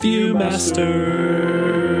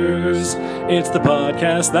Viewmasters, it's the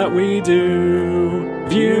podcast that we do.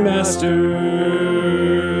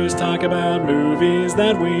 Viewmasters, talk about movies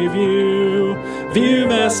that we view.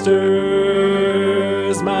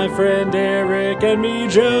 Viewmasters, my friend Eric and me,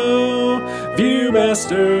 Joe.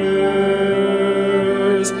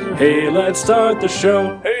 Viewmasters, hey, let's start the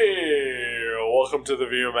show. Hey, welcome to the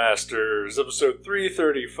Viewmasters, episode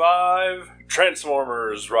 335,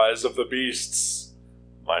 Transformers: Rise of the Beasts.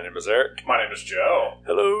 My name is Eric. My name is Joe.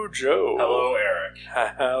 Hello, Joe. Hello, Eric.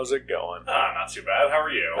 How's it going? Not too bad. How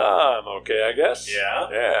are you? I'm okay, I guess. Yeah?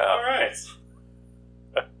 Yeah. All right.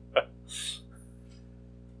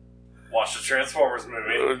 Watched the Transformers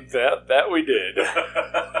movie. That we did.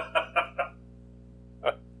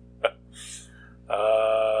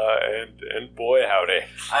 And boy, howdy.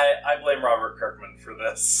 I blame Robert Kirkman for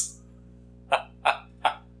this.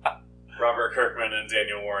 Robert Kirkman and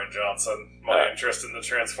Daniel Warren Johnson. My interest in the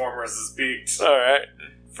Transformers is piqued. All right.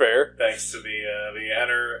 Fair. Thanks to the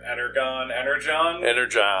Energon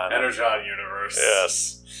universe.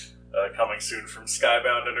 Yes. Coming soon from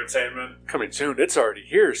Skybound Entertainment. Coming soon. It's already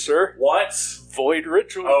here, sir. What? Void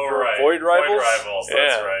Ritual. Oh, right. Void Rivals. Void Rivals,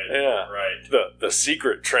 that's right. Yeah. Right. The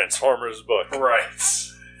secret Transformers book. Right.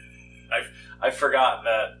 I forgot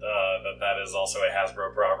that that is also a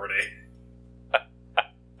Hasbro property.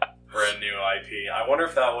 Brand new IP. I did wonder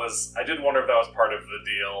if that was part of the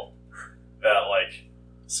deal that, like,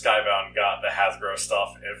 Skybound got the Hasbro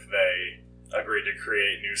stuff if they agreed to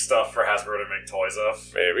create new stuff for Hasbro to make toys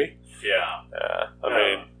of. Maybe. Yeah. I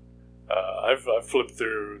mean, I've flipped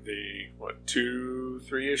through the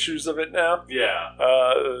 2-3 issues of it now. Yeah.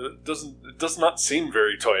 It does not seem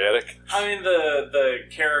very toyetic. I mean, the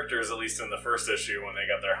characters, at least in the first issue, when they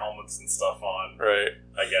got their helmets and stuff on, Right.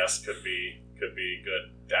 I guess could be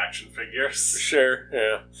good action figures. Sure.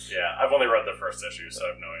 Yeah. Yeah. I've only read the first issue, so I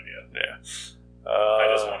have no idea. Yeah. I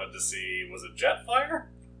just wanted to see, was it Jetfire?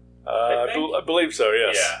 I believe so.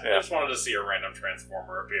 Yes. Yeah. I just wanted to see a random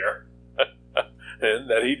Transformer appear. And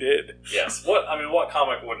that he did. Yes. What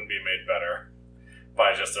comic wouldn't be made better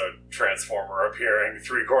by just a Transformer appearing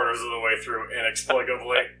 3/4 of the way through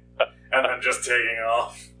inexplicably and then just taking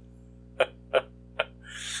off?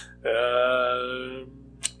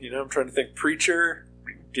 I'm trying to think. Preacher?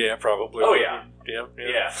 Yeah, probably. Oh, yeah. Yeah.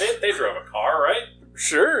 Yeah. They drove a car, right?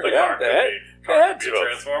 Sure. The yeah, car could be a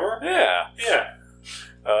Transformer. Yeah. Yeah.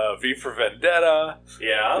 V for Vendetta.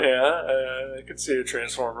 Yeah. Yeah. I could see a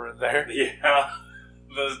Transformer in there. Yeah.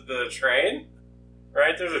 The train?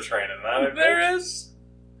 Right? There's a train in that, I think. There is.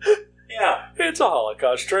 Yeah. It's a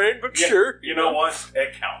Holocaust train, but Yeah. sure. You know what?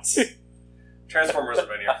 It counts. Transformers have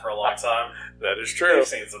been here for a long time. That is true. They've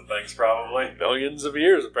seen some things, probably. Millions of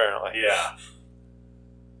years, apparently. Yeah.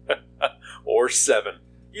 Or 7,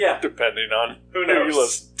 Yeah. depending on Who knows? you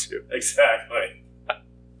listen to. Exactly.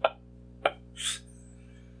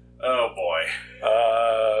 Oh, boy.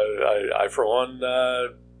 I for one,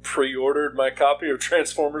 pre-ordered my copy of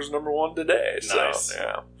Transformers #1 today. Nice. So,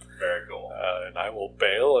 yeah. Very cool. And I will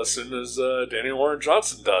bail as soon as Daniel Warren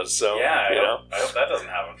Johnson does. So, Yeah, I hope that doesn't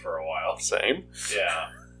happen for a while. Same.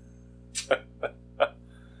 Yeah.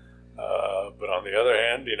 But on the other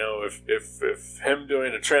hand, if him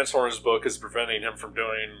doing a Transformers book is preventing him from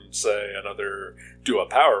doing, say, do a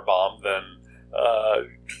power bomb, then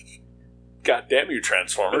God damn you,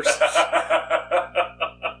 Transformers.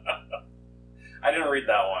 I didn't read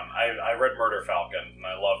that one. I read Murder Falcon, and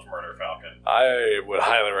I loved Murder Falcon. I would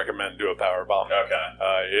highly recommend do a power bomb. Okay.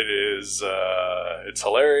 It is it's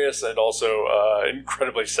hilarious and also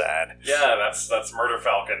incredibly sad. Yeah, that's Murder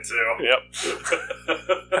Falcon too. Yep.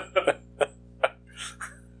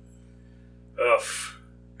 Ugh.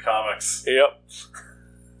 Comics. Yep.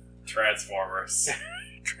 Transformers.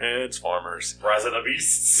 Rise of the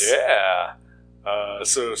Beasts. Yeah.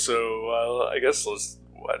 So I guess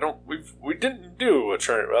we didn't do a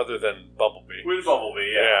trend other than Bumblebee. We did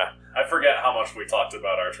Bumblebee, yeah. I forget how much we talked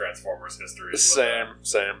about our Transformers history. Same.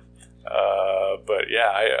 But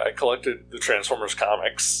yeah, I collected the Transformers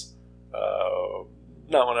comics.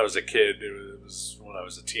 Not when I was a kid. It was when I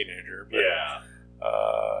was a teenager. But, yeah.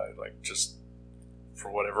 Just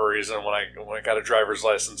for whatever reason, when I got a driver's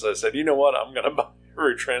license, I said, you know what, I'm going to buy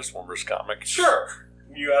every Transformers comic. Sure.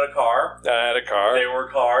 You had a car. I had a car. They were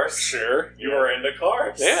cars. Sure. You were into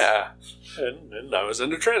cars. Yeah. And I was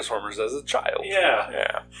into Transformers as a child. Yeah.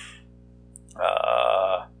 Yeah.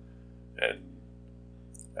 And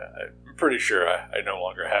I'm pretty sure I no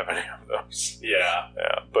longer have any of those. Yeah.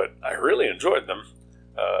 Yeah. But I really enjoyed them.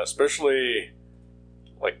 Especially,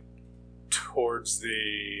 like, towards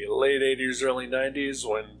the late 80s, early 90s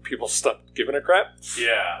when people stopped giving a crap.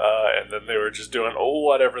 Yeah. And then they were just doing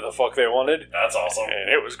whatever the fuck they wanted. That's awesome. And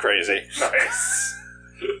it was crazy. Nice.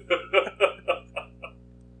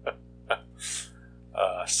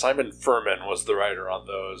 Simon Furman was the writer on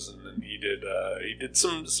those, and then he did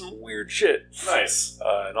some weird shit. Nice.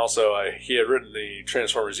 And also, he had written the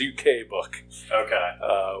Transformers UK book, Okay.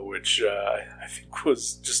 which I think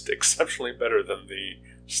was just exceptionally better than the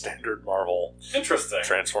standard Marvel Interesting.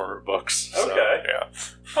 Transformer books. Okay. So, yeah.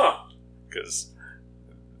 Huh. Because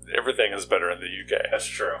everything is better in the UK. That's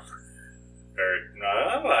true.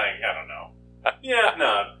 I don't know. Yeah,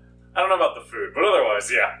 no. I don't know about the food, but otherwise,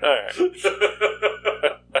 yeah. All right.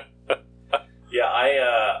 Yeah,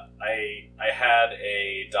 I had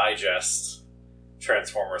a digest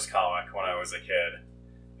Transformers comic when I was a kid,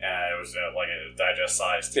 and it was like a digest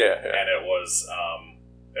sized. Yeah. And it was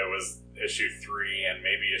issue 3 and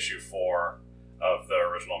maybe issue 4 of the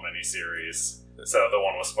original miniseries. So the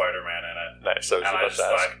one with Spider-Man in it. Nice. And I just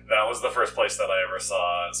thought that was the first place that I ever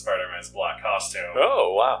saw Spider-Man's black costume.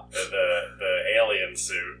 Oh, wow. The alien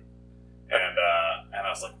suit. And I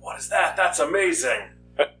was like, what is that? That's amazing.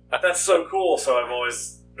 That's so cool. So I've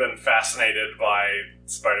always been fascinated by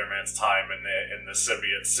Spider-Man's time in the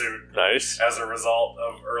symbiote suit. Nice. As a result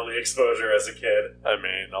of early exposure as a kid. I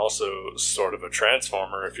mean, also sort of a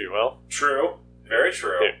transformer, if you will. True. Very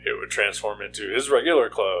true. It would transform into his regular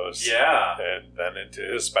clothes. Yeah. And then into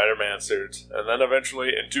his Spider-Man suit. And then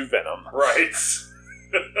eventually into Venom. Right.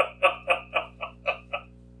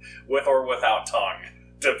 With or without tongue,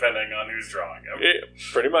 depending on who's drawing him. Yeah,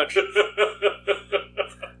 pretty much.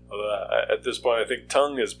 At this point, I think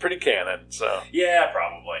tongue is pretty canon, so... Yeah,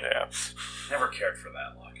 probably. Yeah. Never cared for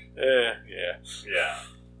that look. Yeah. Yeah.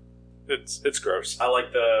 It's gross. I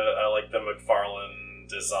like the McFarlane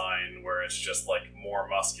design where it's just like more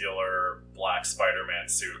muscular black Spider-Man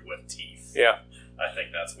suit with teeth. Yeah. I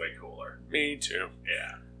think that's way cooler. Me too.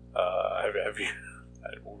 Yeah. Have you...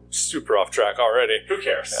 Super off track already. Who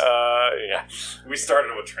cares? Yeah. We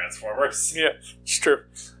started with Transformers. Yeah, it's true.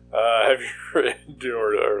 Have you read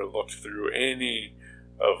or looked through any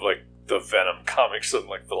of like the Venom comics in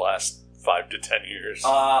like the last 5 to 10 years?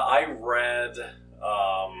 I read. Did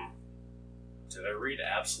I read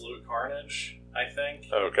Absolute Carnage? I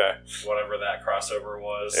think. Okay. Whatever that crossover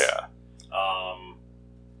was. Yeah.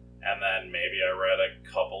 And then maybe I read a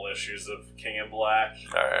couple issues of King in Black.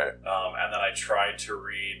 All right. And then I tried to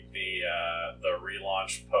read the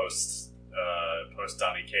relaunch post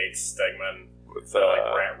Donny Cates Stegman With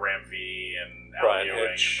like Ram V and Al Brian Ewing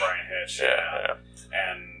Hitch. and Brian Hitch. Yeah.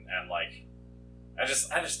 And like I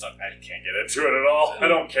can't get into it at all. I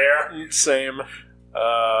don't care. Same.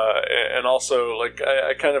 And also, like,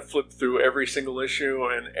 I kind of flipped through every single issue,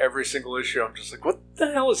 and every single issue I'm just like, what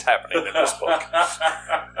the hell is happening in this book?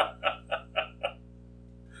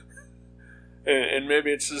 and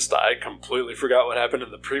maybe it's just I completely forgot what happened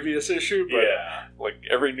in the previous issue, but like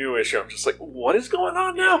every new issue I'm just like, what is going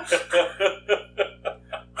on now?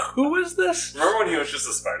 Who is this? Remember when he was just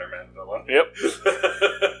a Spider-Man villain? Yep.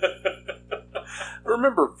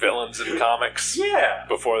 Remember villains in comics? Yeah.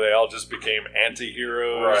 Before they all just became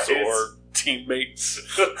anti-heroes or teammates.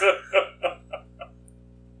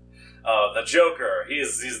 The Joker.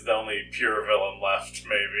 He's the only pure villain left,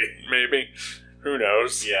 maybe. Maybe. Who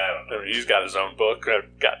knows? Yeah, I don't know. I mean, he's got his own book.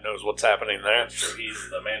 God knows what's happening there. Sure, he's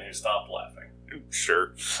the man who stopped laughing.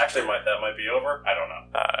 Sure. Actually, that might be over. I don't know.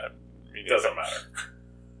 It Doesn't matter.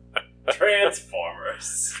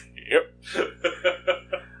 Transformers. Yep.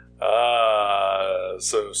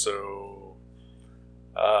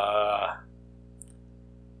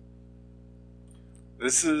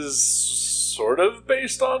 This is sort of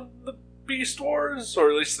based on the Beast Wars, or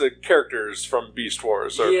at least the characters from Beast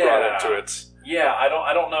Wars are brought into it. Yeah, I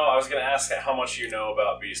don't know. I was going to ask how much you know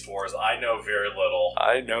about Beast Wars. I know very little.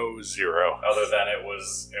 I know zero. Other than it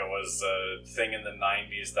was a thing in the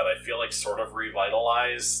 90s that I feel like sort of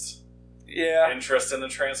revitalized interest in the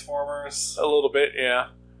Transformers. A little bit, yeah.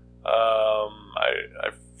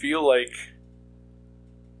 I feel like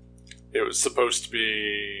it was supposed to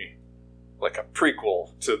be like a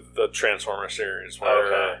prequel to the Transformer series,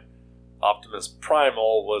 where Optimus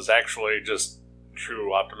Primal was actually just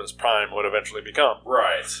who Optimus Prime would eventually become.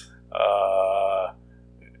 Right.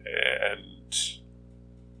 And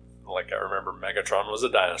like I remember Megatron was a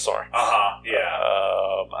dinosaur. Yeah.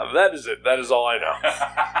 That is it. That is all I know.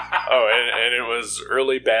 And it was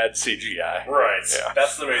early bad CGI. Right. Yeah.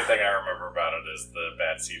 That's the main thing I remember about it is the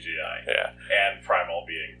bad CGI. Yeah. And Primal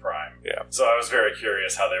being Prime. Yeah. So I was very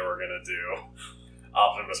curious how they were going to do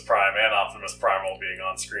Optimus Prime and Optimus Primal being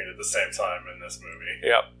on screen at the same time in this movie.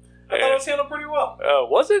 Yep. I thought it was handled pretty well.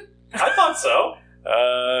 Was it? I thought so.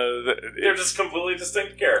 They're It's just completely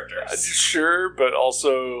distinct characters. sure, but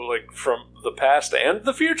also like from the past and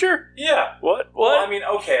the future. Yeah. What? Well, I mean,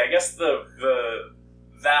 okay, I guess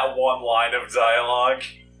that one line of dialogue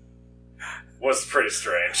was pretty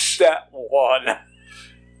strange. That one.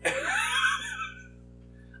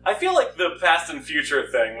 I feel like the past and future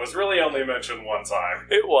thing was really only mentioned one time.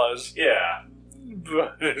 It was. Yeah.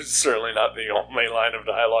 But it's certainly not the only line of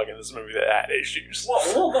dialogue in this movie that had issues.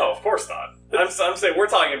 Well, no, of course not. I'm saying we're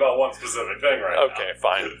talking about one specific thing right now. Okay,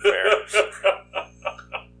 fine, fair.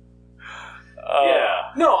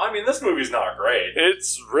 Yeah. No, I mean, this movie's not great.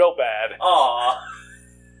 It's real bad. Aw.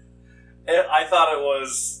 I thought it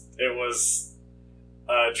was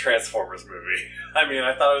a Transformers movie. I mean,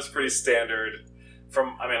 I thought it was pretty standard.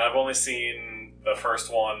 I've only seen the first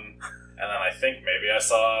one, and then I think maybe I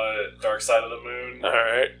saw Dark Side of the Moon. All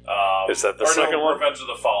right. Is that the or second no, one? Revenge of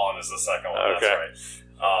the Fallen is the second one. Okay. That's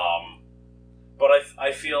right. But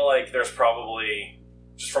I feel like there's probably,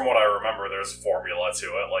 just from what I remember, there's formula to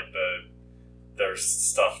it. Like there's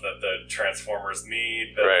stuff that the Transformers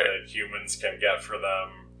need that the humans can get for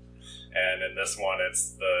them. And in this one,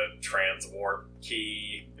 it's the transwarp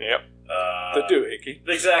key. Yep. The doohickey.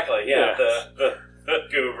 Exactly, yeah. The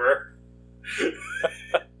goober.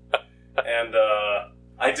 And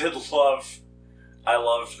I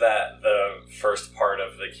loved that the first part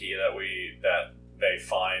of the key that they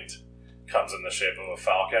find comes in the shape of a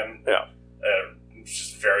falcon. Yeah. It's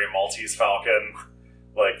just very Maltese Falcon.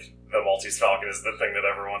 Like, the Maltese Falcon is the thing that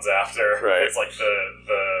everyone's after. Right. It's like the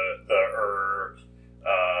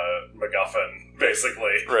MacGuffin,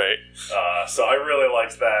 basically. Right. So I really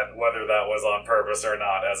liked that, whether that was on purpose or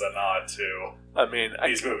not, as a nod to I mean,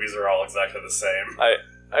 these movies are all exactly the same.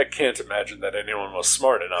 I can't imagine that anyone was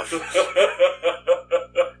smart enough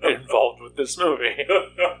involved with this movie.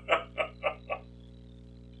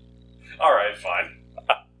 All right, fine.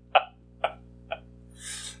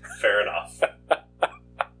 Fair enough.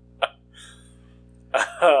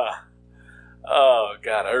 Oh,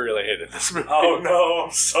 God, I really hated this movie. Oh, no,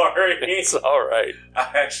 I'm sorry. It's all right.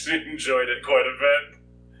 I actually enjoyed it quite a bit.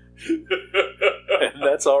 And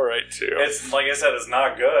that's all right, too. It's, like I said, it's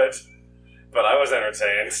not good, but I was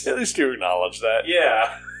entertained. At least you acknowledge that.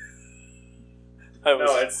 Yeah. No,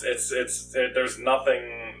 there's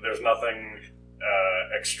nothing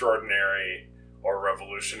extraordinary or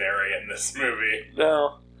revolutionary in this movie.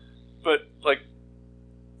 No, but, like,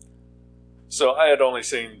 so I had only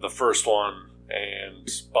seen the first one and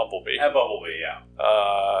Bumblebee. And Bumblebee, yeah.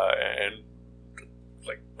 And,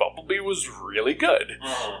 like, Bumblebee was really good.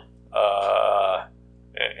 Mm-hmm.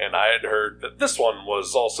 And I had heard that this one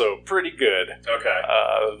was also pretty good. Okay.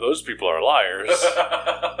 Those people are liars.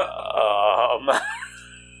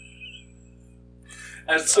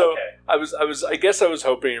 And so okay. I guess I was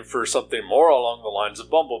hoping for something more along the lines of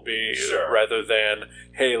Bumblebee, Sure. rather than,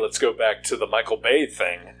 hey, let's go back to the Michael Bay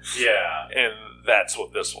thing. Yeah. And that's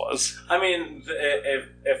what this was. I mean,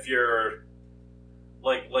 if you're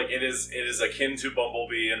like it is akin to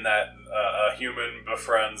Bumblebee in that a human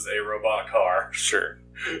befriends a robot car, Sure.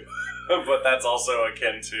 but that's also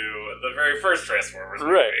akin to the very first Transformers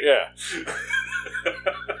movie. Right, yeah.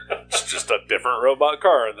 It's just a different robot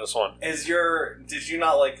car in this one. Did you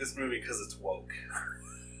not like this movie because it's woke?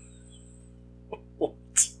 What?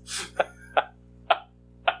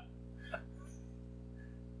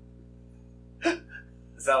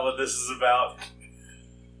 Is that what this is about?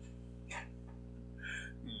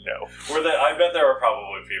 No. I bet there are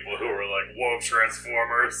probably people who were like, woke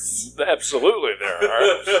Transformers. Absolutely there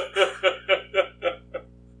are.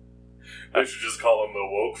 They should just call them the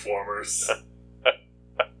woke formers.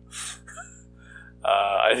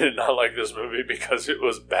 I did not like this movie because it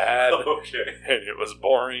was bad, Okay. and it was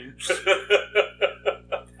boring,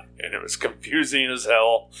 and it was confusing as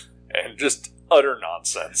hell, and just utter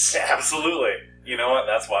nonsense. Absolutely. You know what?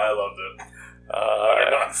 That's why I loved it.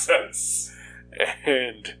 Utter nonsense.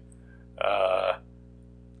 And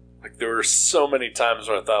like there were so many times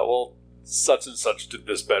where I thought, well, such and such did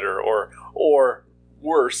this better, or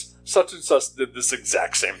worse, such and such did this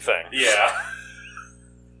exact same thing. Yeah.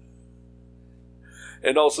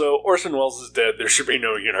 And also, Orson Welles is dead. There should be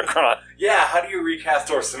no Unicron. Yeah, how do you recast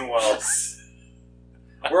Orson Welles?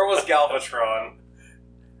 Where was Galvatron?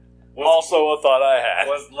 Also a thought I had.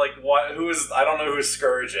 Was like what? I don't know who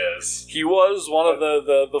Scourge is He was one of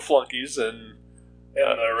the flunkies in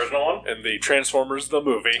the original one. in the Transformers the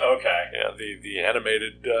movie. Okay, Yeah, the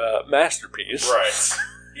animated masterpiece. right.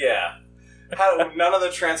 Yeah. None of the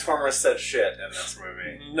Transformers said shit in this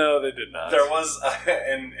movie. No, they did not. There was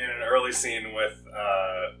in an early scene with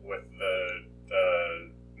the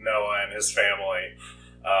Noah and his family.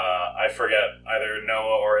 I forget, either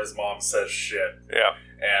Noah or his mom says shit. Yeah.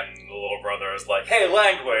 And the little brother is like, hey,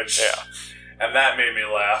 language! Yeah. And that made me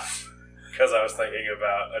laugh, because I was thinking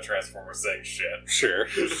about a Transformer saying shit. Sure.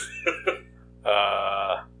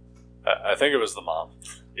 I think it was the mom.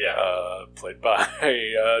 Yeah. Played by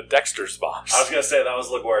Dexter's boss. I was going to say that was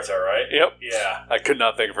LaGuerta, right? Yep. Yeah. I could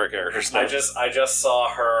not think of her character's name. I just saw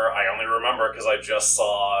her, I only remember because I just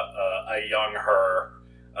saw a young her,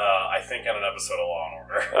 I think in an episode of Law &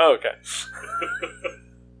 Order. Oh, okay.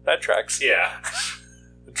 That tracks. Yeah.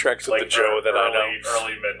 It tracks with the Joe that I know.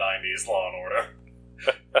 Early mid-90s Law & Order.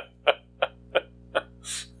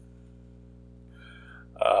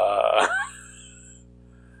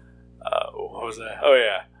 What was that? Oh,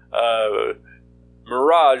 yeah.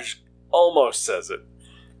 Mirage almost says it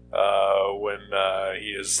when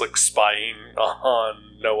he is like spying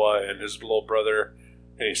on Noah and his little brother,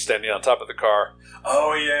 and he's standing on top of the car.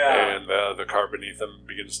 Oh, yeah. And the car beneath him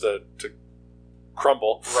begins to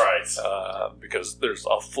crumble. Right. Because there's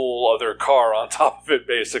a full other car on top of it,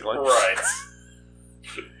 basically. Right.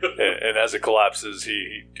 and as it collapses,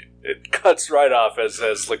 it cuts right off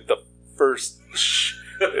as like the first sh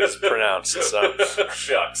is pronounced. So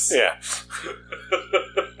shucks. yeah.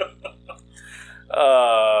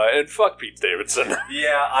 And fuck Pete Davidson.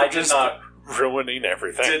 Yeah, I did not ruining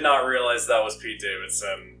everything. Did not realize that was Pete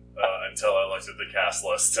Davidson until I looked at the cast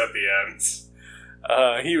list at the end.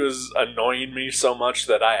 He was annoying me so much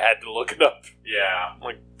that I had to look it up. Yeah.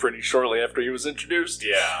 Like pretty shortly after he was introduced.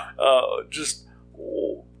 Yeah.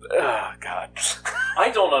 God. I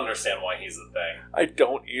don't understand why he's a thing. I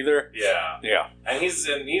don't either. Yeah. Yeah. And he's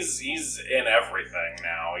in everything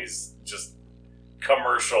now. He's just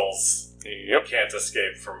commercials. Yep. Can't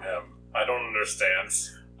escape from him. I don't understand.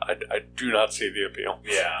 I do not see the appeal.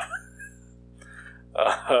 Yeah.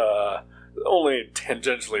 Only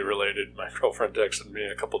tangentially related, my girlfriend texted me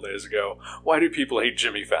a couple days ago, why do people hate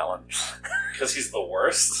Jimmy Fallon? Because he's the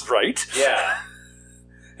worst? Right? Yeah.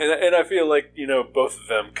 And I feel like, both of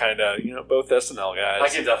them kind of, both SNL guys. I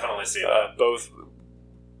can definitely see that. Both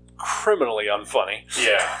criminally unfunny.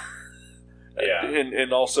 Yeah. Yeah.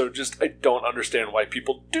 And also just, I don't understand why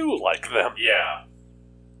people do like them. Yeah.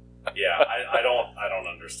 Yeah, I don't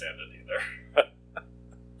understand it either.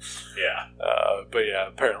 Yeah. But yeah,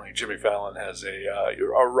 apparently Jimmy Fallon has a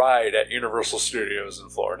ride at Universal Studios in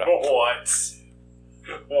Florida. What?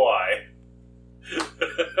 Why?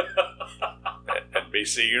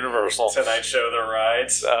 NBC Universal. Tonight Show the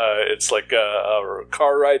rides? It's like a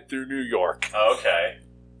car ride through New York. Okay.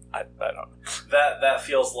 I don't know. That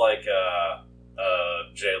feels like a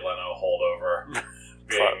Jay Leno holdover.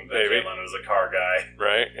 Being that Jay Leno's a car guy.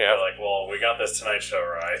 Right, yeah. They're like, well, we got this Tonight Show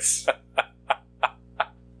rides.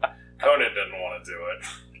 Conan didn't want to do it.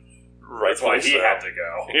 Right. That's why he had to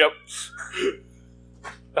go. Yep.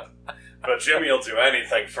 But Jimmy will do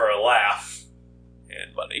anything for a laugh.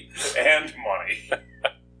 And money. And money.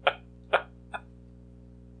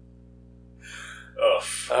 Ugh.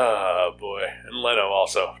 Oh, boy. And Leno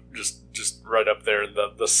also. Just right up there in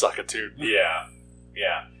the suckitude. Yeah.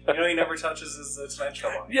 Yeah. He never touches his Tonight Show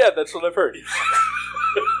money. Yeah, that's what I've heard.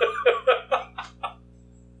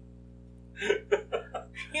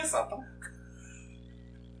 Here's something.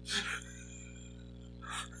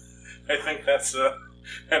 I think that's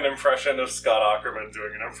an impression of Scott Aukerman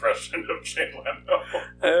doing an impression of Jay Leno.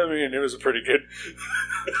 I mean, it was a pretty good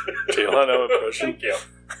Jay Leno impression. Thank you.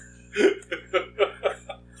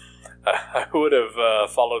 I would have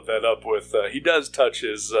followed that up with, he does touch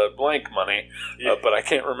his blank money, but I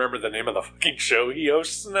can't remember the name of the fucking show he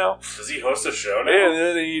hosts now. Does he host a show now?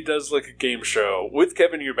 Yeah, he does like a game show with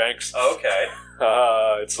Kevin Eubanks. Oh, okay.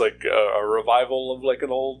 It's like a revival of like an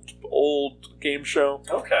old game show.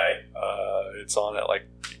 Okay. It's on at like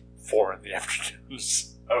 4 in the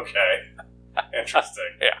afternoons. Okay.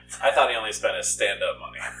 Interesting. Yeah. I thought he only spent his stand-up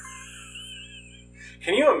money.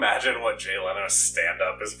 Can you imagine what Jay Leno's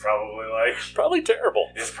stand-up is probably like? Probably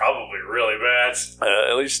terrible. It's probably really bad.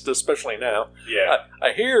 At least, especially now. Yeah.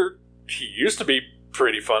 I hear he used to be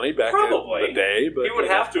pretty funny back in the day. But he would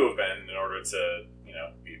have to have been in order to,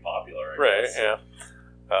 be popular. I guess. Yeah.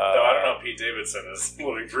 Though I don't know, Pete Davidson is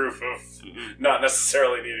living proof of not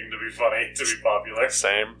necessarily needing to be funny to be popular.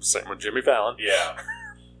 Same with Jimmy Fallon. Yeah.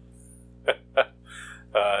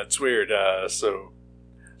 It's weird. So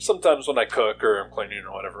sometimes when I cook or I'm cleaning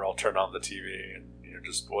or whatever, I'll turn on the TV and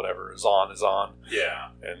just whatever is on is on.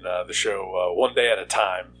 Yeah. And the show One Day at a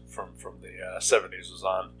Time from the 70s was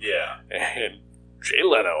on. Yeah. And Jay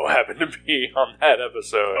Leno happened to be on that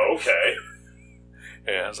episode. Okay.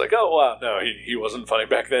 And I was like, oh wow, no, he wasn't funny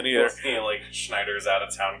back then either. Was he like Schneider's out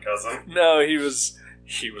of town cousin? No, he was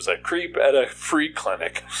He was a creep at a free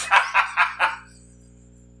clinic.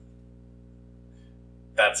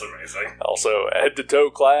 That's amazing. Also, head to toe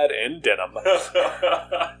clad in denim.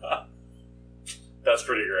 That's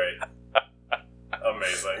pretty great.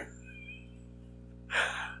 Amazing.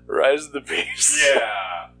 Rise of the Beast.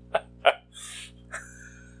 Yeah.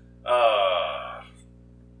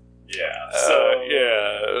 Yeah. So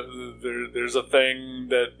there's a thing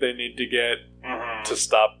that they need to get to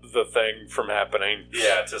stop the thing from happening.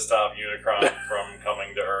 Yeah, to stop Unicron from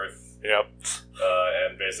coming to Earth. Yep.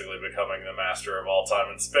 And basically becoming the master of all time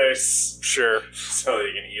and space. Sure. So that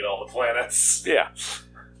he can eat all the planets. Yeah.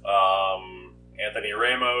 Anthony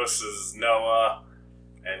Ramos is Noah,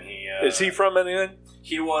 and is he from anything?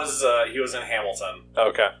 He was in Hamilton.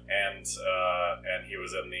 Okay. And he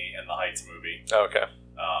was in the Heights movie. Okay.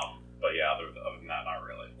 But yeah, other than that, not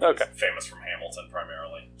really. Okay. He's famous from Hamilton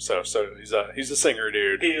primarily. So he's a singer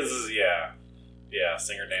dude. He is, yeah,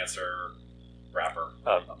 singer, dancer, rapper.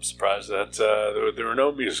 I'm surprised that there were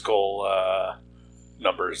no musical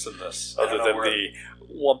numbers in this, other than the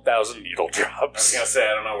 1,000 needle drops. I was gonna say,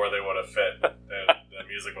 I don't know where they would have fit the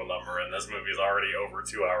musical number, and this movie is already over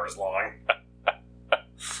 2 hours long.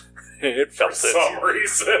 It felt for some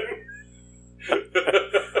reason.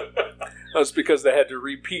 That's because they had to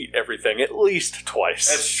repeat everything at least twice.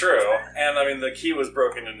 It's true, and I mean the key was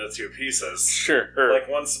broken into two pieces. Sure. Like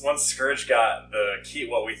once Scourge got the key,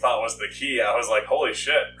 what we thought was the key, I was like, "Holy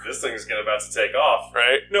shit, this thing's about to take off!"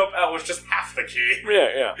 Right? Nope, that was just half the key.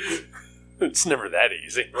 Yeah. It's never that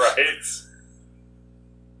easy, right?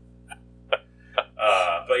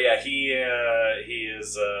 But yeah, he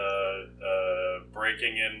is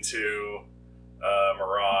breaking into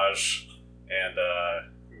Mirage and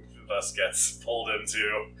thus gets pulled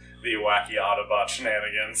into the wacky Autobot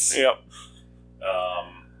shenanigans. Yep.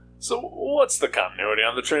 So what's the continuity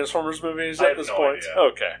on the Transformers movies at this point? Idea.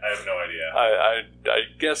 Okay. I have no idea. I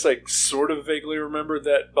guess I sort of vaguely remember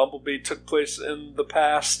that Bumblebee took place in the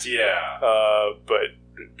past. Yeah. But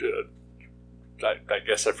I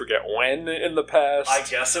guess I forget when in the past. I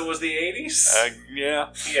guess it was the 80s?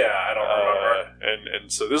 Yeah. Yeah, I don't remember.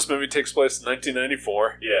 And so this movie takes place in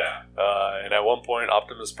 1994. Yeah. And at one point,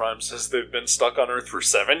 Optimus Prime says they've been stuck on Earth for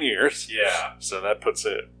 7 years. Yeah. So that puts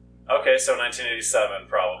it... Okay, so 1987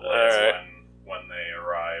 probably is when they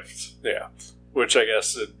arrived. Yeah. Which I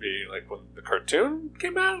guess it'd be like when the cartoon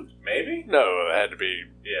came out? Maybe? No, it had to be...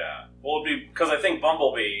 Yeah. Well, it'd be... Because I think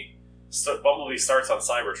Bumblebee starts on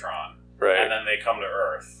Cybertron. Right. And then they come to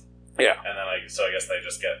Earth. Yeah. And then I guess they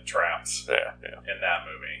just get trapped. Yeah. In that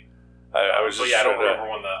movie. I was just I don't remember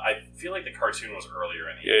when I feel like the cartoon was earlier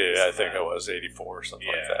in the 80s. Yeah, I think it was 84 or something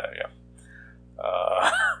like that, yeah.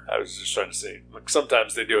 I was just trying to say, like,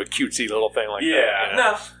 sometimes they do a cutesy little thing like that. Yeah.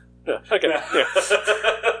 No. Okay.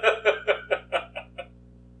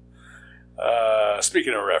 Yeah.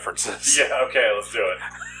 Speaking of references. Yeah, okay, let's do it.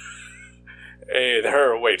 A,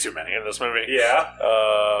 there are way too many in this movie. Yeah.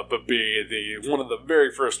 But B, one of the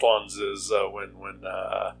very first ones is when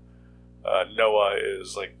Noah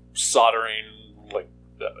is like soldering like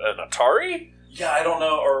an Atari. Yeah, I don't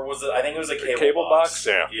know, or was it? I think it was a cable box.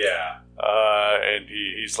 Yeah. Yeah. And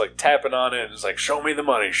he's like tapping on it, and it's like, "Show me the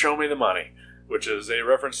money, show me the money," which is a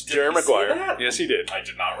reference to Jerry Maguire. That? Yes, he did. I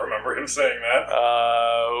did not remember him saying that.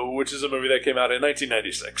 Which is a movie that came out in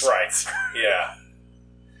 1996. Right. Yeah.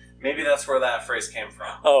 Maybe that's where that phrase came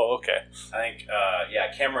from. Oh, okay. I think,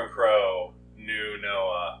 Cameron Crowe knew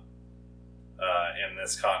Noah in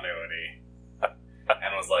this continuity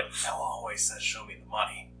and was like, Noah always says, show me the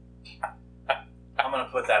money. I'm going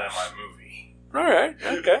to put that in my movie. All right.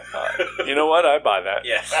 Okay. You know what? I buy that.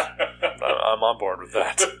 Yeah. I'm on board with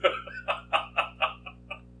that.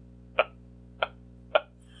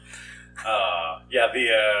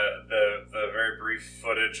 The very brief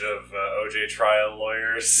footage of OJ trial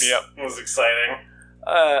lawyers was exciting.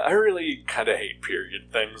 I really kind of hate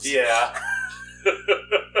period things. Yeah.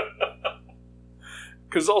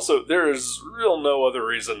 Because also, there is no other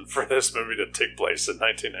reason for this movie to take place in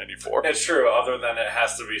 1994. It's true, other than it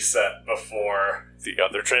has to be set before the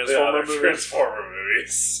other Transformer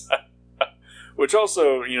movies. Which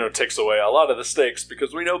also, takes away a lot of the stakes,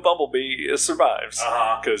 because we know Bumblebee survives.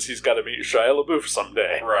 Because he's got to meet Shia LaBeouf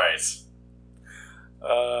someday. Right.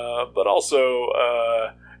 But also,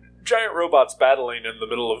 giant robots battling in the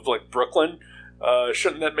middle of, like, Brooklyn.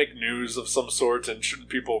 Shouldn't that make news of some sort? And shouldn't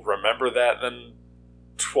people remember that then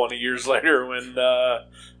 20 years later when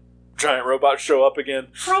giant robots show up again?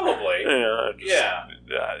 Probably. Yeah.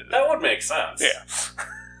 That would make sense. Yeah.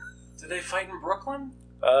 Did they fight in Brooklyn?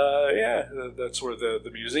 Yeah, that's where the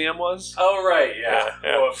museum was. Oh, right, yeah.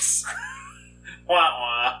 Yeah. Whoops. Wah,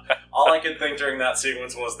 wah. All I could think during that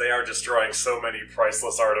sequence was they are destroying so many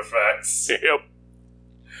priceless artifacts. Yep.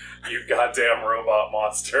 You goddamn robot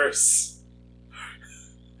monsters.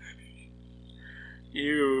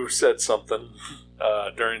 You said something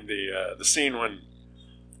during the scene when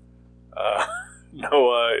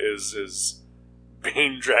Noah is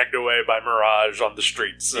being dragged away by Mirage on the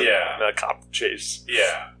streets. And the cop chase.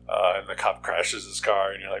 Yeah. And the cop crashes his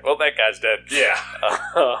car, and you're like, well, that guy's dead. Yeah.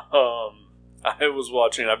 I've been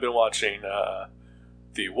watching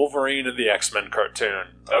the Wolverine and the X-Men cartoon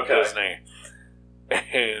on Disney.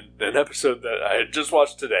 And an episode that I had just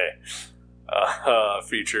watched today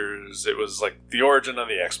features, it was like the origin of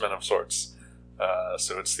the X-Men of sorts.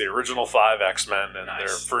 So it's the original 5 X-Men and their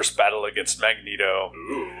first battle against Magneto.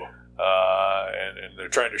 Ooh. And they're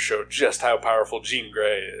trying to show just how powerful Jean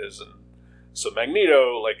Grey is. And so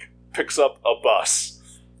Magneto, like, picks up a bus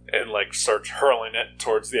and, like, starts hurling it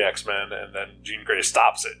towards the X-Men, and then Jean Grey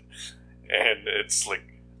stops it. And it's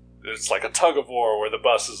like a tug of war where the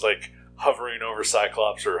bus is, like, hovering over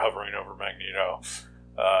Cyclops or hovering over Magneto.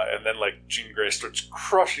 And then, like, Jean Grey starts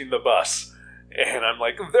crushing the bus. And I'm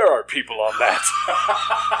like, there are people on that.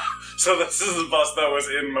 So this is the bus that was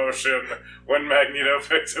in motion when Magneto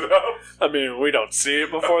picked it up? I mean, we don't see it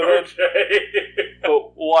before then. Okay.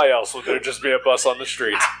 But why else would there just be a bus on the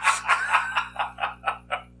street?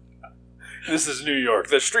 This is New York.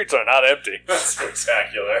 The streets are not empty. That's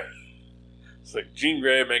spectacular. It's like Jean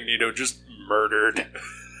Grey and Magneto just murdered.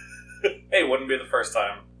 Hey, wouldn't be the first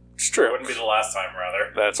time. It's true. Wouldn't be the last time,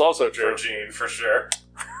 rather. That's also true. For Jean, for sure.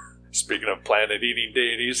 Speaking of planet-eating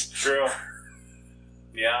deities. True.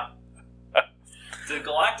 Yeah. Did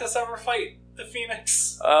Galactus ever fight the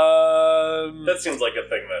Phoenix? That seems like a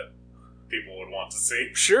thing that people would want to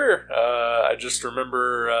see. Sure. I just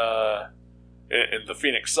remember in the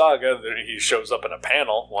Phoenix Saga that he shows up in a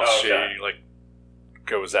panel once she like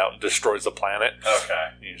goes out and destroys the planet.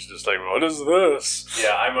 Okay. He's just like, what is this?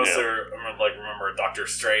 Yeah, I mostly remember Doctor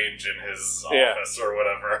Strange in his office or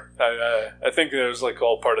whatever. I think it was like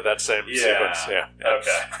all part of that same sequence. Yeah.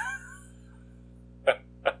 Okay.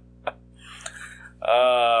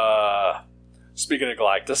 Speaking of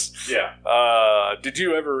Galactus, did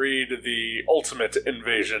you ever read the Ultimate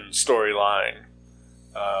Invasion storyline?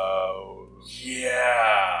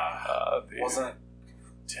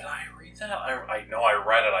 Did I read that? I know I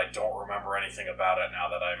read it. I don't remember anything about it now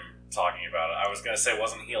that I'm talking about it. I was going to say,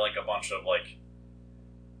 wasn't he like a bunch of like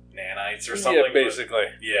nanites or something? Yeah, basically.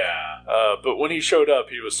 But when he showed up,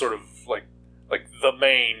 he was sort of like the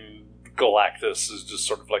main Galactus is just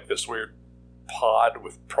sort of like this weird pod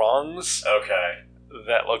with prongs. Okay.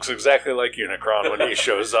 That looks exactly like Unicron when he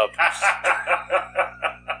shows up.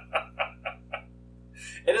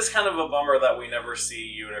 It is kind of a bummer that we never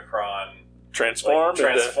see Unicron transform.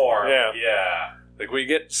 Yeah. Like we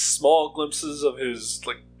get small glimpses of his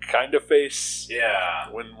like kind of face. Yeah.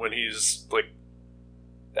 When he's like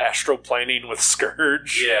astroplaning with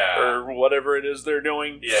Scourge. Yeah. Or whatever it is they're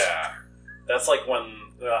doing. Yeah. That's like when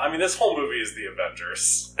this whole movie is the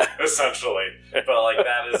Avengers, essentially. But like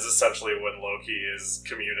that is essentially when Loki is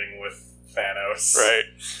communing with Thanos, right,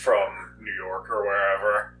 from New York or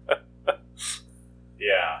wherever.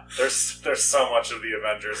 Yeah, there's so much of the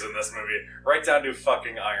Avengers in this movie, right down to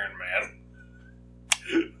fucking Iron Man.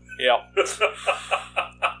 Yep.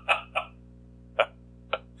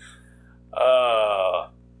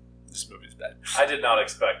 This movie's bad. I did not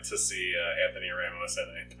expect to see Anthony Ramos in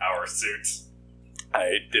a power suit.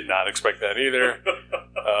 I did not expect that either.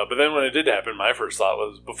 But then when it did happen, my first thought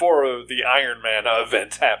was, before the Iron Man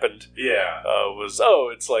event happened,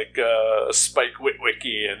 it's like Spike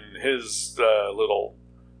Witwicky and his little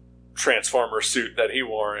Transformer suit that he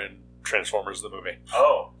wore in Transformers the movie.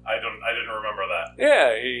 Oh, I didn't remember that.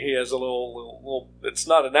 Yeah, he has a little it's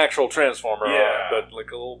not an actual Transformer on, but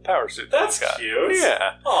like a little power suit. That's cute.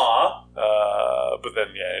 Yeah. Aw. But then,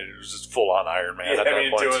 it was just full on Iron Man at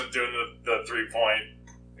that point. Doing the 3-point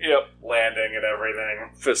Yep. landing and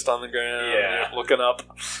everything. Fist on the ground. Yeah. Looking up.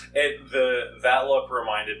 That look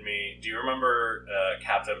reminded me, do you remember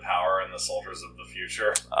Captain Power and the Soldiers of the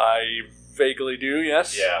Future? I vaguely do,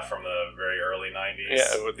 yes. Yeah, from the very early 90s.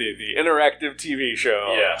 Yeah, with the interactive TV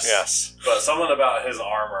show. Yes. But something about his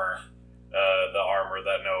armor, the armor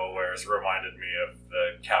that Noah wears, reminded me of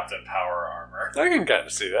the Captain Power armor. I can kind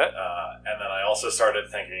of see that. And then I also started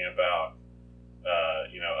thinking about,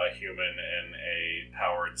 a human in a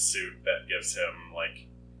powered suit that gives him, like,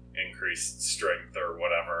 increased strength or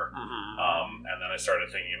whatever. Mm-hmm. And then I started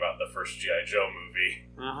thinking about the first G.I. Joe movie,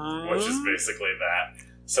 mm-hmm. which is basically that.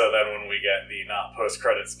 So then when we get the not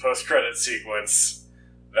post-credit sequence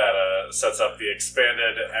that sets up the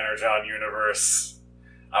expanded Energon universe,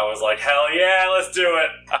 I was like, hell yeah, let's do it.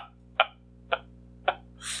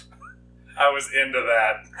 I was into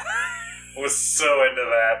that. Was so into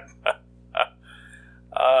that.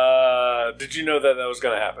 Did you know that was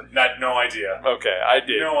going to happen? I had no idea. Okay, I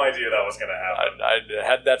did. No idea that was going to happen. I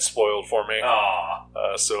had that spoiled for me.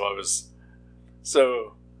 Aw. So I was...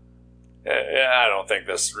 So... I don't think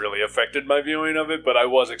this really affected my viewing of it, but I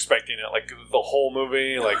was expecting it, like, the whole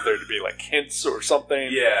movie, like, there to be, like, hints or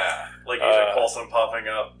something. Yeah. Like Agent Coulson popping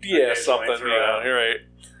up. Yeah, something, you know, you're right.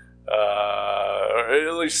 Or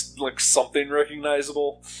at least, like, something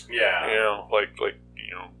recognizable. Yeah. You know, like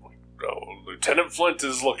Lieutenant Flint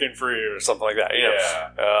is looking for you, or something like that. You know?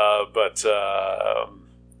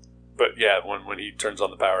 But yeah, when he turns on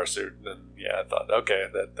the power suit, then yeah, I thought, okay,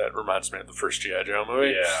 that reminds me of the first G.I. Joe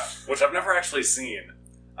movie. Yeah, which I've never actually seen.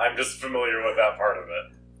 I'm just familiar with that part of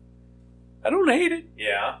it. I don't hate it.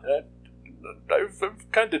 Yeah. I've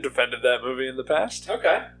kind of defended that movie in the past.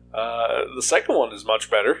 Okay. The second one is much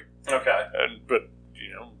better. Okay. But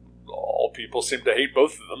you know, all people seem to hate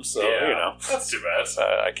both of them, so yeah, you know, that's too bad.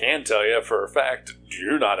 I can tell you for a fact,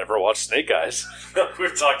 you not ever watched Snake Eyes.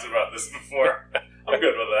 We've talked about this before. I'm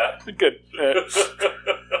good with that. Good.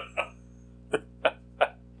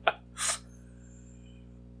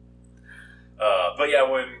 But yeah,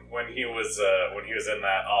 when he was in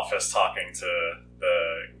that office talking to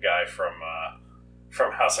the guy from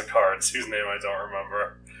House of Cards, whose name I don't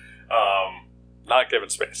remember. Not Kevin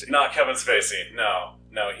Spacey. Not Kevin Spacey. No,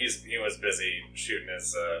 he was busy shooting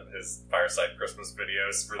his Fireside Christmas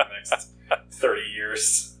videos for the next 30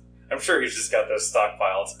 years. I'm sure he's just got those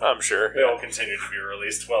stockpiled. I'm sure. They'll continue to be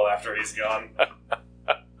released well after he's gone.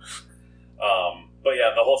 But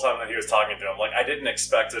yeah, the whole time that he was talking to him, like, I didn't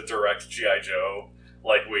expect a direct G.I. Joe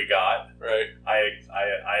like we got. Right.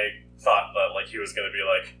 I thought that, like, he was going to be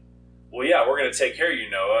like, well, yeah, we're going to take care of you,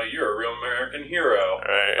 Noah. You're a real American hero.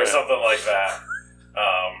 Right, or something like that.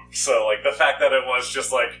 So, like, the fact that it was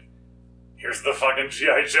just like, here's the fucking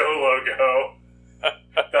G.I. Joe logo.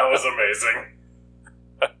 That was amazing.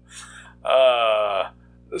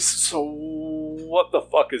 So what the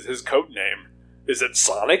fuck is his code name? Is it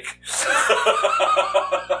Sonic?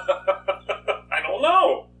 I don't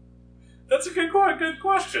know. That's a good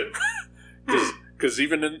question. Because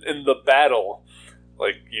even in the battle,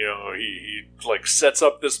 like, you know, he like sets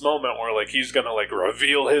up this moment where like he's gonna like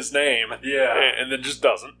reveal his name, yeah, and then just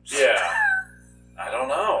doesn't. Yeah, I don't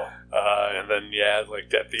know. And then yeah,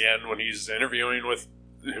 like at the end when he's interviewing with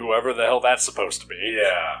whoever the hell that's supposed to be,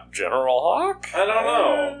 yeah, General Hawk. I don't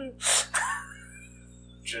know.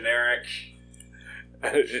 Generic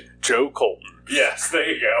Joe Colton. Yes, there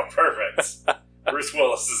you go. Perfect. Bruce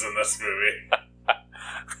Willis is in this movie.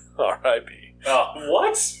 R.I.P.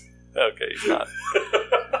 What? Okay, he's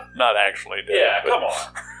not actually dead. Yeah, come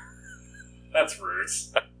on. That's rude.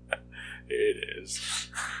 It is.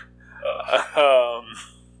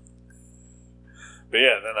 But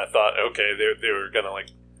yeah, then I thought, okay, they were gonna like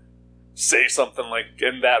say something like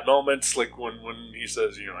in that moment, like when he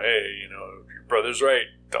says, you know, hey, you know, your brother's right,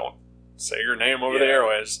 don't say your name over the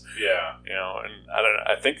airwaves. Yeah. You know, and I don't know,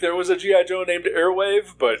 I think there was a G.I. Joe named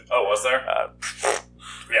Airwave, but oh, was there?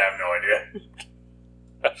 Yeah, I have no idea.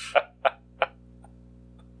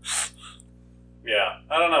 Yeah,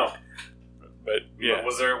 I don't know. But yeah,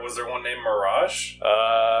 was there one named Mirage?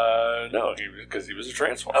 No, because he was a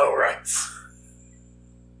Transformer. Oh, right.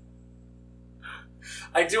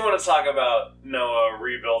 I do want to talk about Noah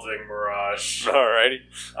rebuilding Mirage. Alrighty.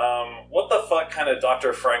 What the fuck kind of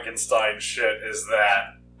Dr. Frankenstein shit is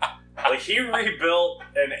that? Like, he rebuilt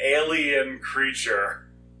an alien creature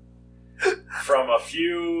from a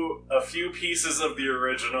few pieces of the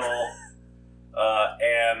original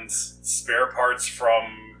and spare parts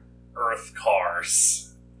from Earth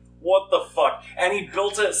cars. What the fuck? And he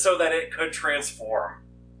built it so that it could transform.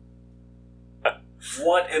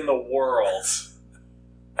 What in the world?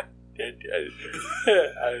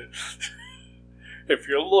 If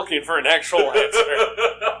you're looking for an actual answer,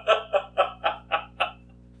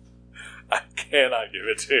 I cannot give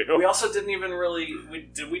it to you. We also didn't even really we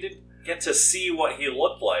didn't get to see what he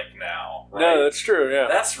looked like now. Right? No, that's true. Yeah,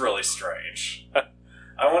 that's really strange.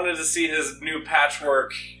 I wanted to see his new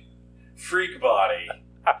patchwork freak body.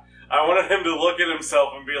 I wanted him to look at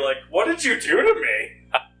himself and be like, "What did you do to me?"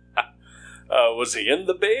 Was he in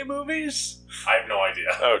the Bay movies? I have no idea.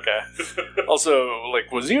 Okay. Also,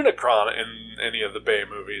 like, was Unicron in any of the Bay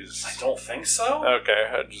movies? I don't think so. Okay,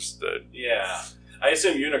 I just... yeah. I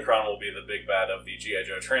assume Unicron will be the big bad of the G.I.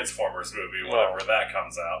 Joe Transformers movie whenever that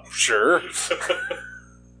comes out. Sure.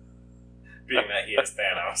 Being that he is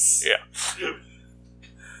Thanos. Yeah.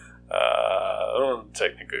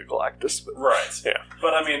 Technically Galactus, but Right. yeah.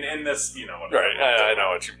 But I mean, in this, you know what Right, I know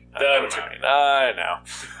what you mean. Doesn't matter. I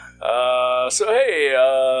know. So hey,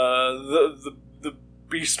 the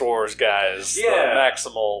Beast Wars guys, the Yeah.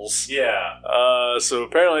 Maximals. Yeah. So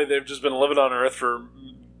apparently they've just been living on Earth for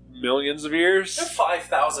millions of years,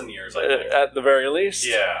 5,000 years, I think. at the very least.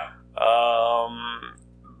 Yeah.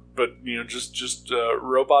 But just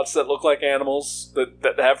robots that look like animals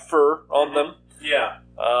that have fur on them. Yeah.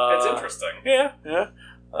 It's interesting. Yeah.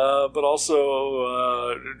 But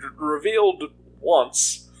also revealed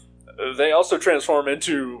once, they also transform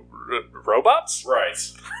into robots. Right.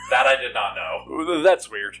 That I did not know. That's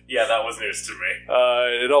weird. Yeah, that was news to me.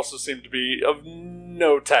 It also seemed to be of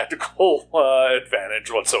no tactical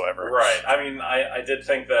advantage whatsoever. Right. I mean, I did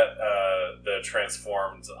think that the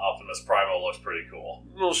transformed Optimus Primal looked pretty cool.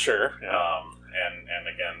 Well, sure. Yeah. And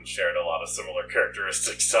again, shared a lot of similar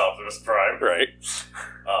characteristics to Optimus Prime. Right.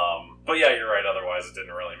 But yeah, you're right. Otherwise, it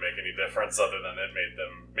didn't really make any difference, other than it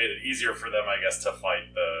made it easier for them, I guess, to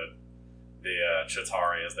fight the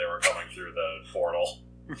Chitauri as they were coming through the portal.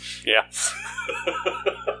 Yeah.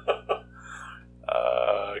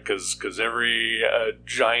 Because every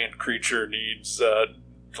giant creature needs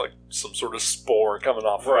like some sort of spore coming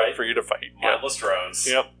off of it for you to fight. Mindless drones.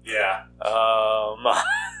 Yep. Yeah.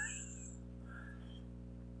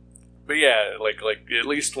 But yeah, like at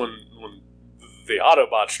least when the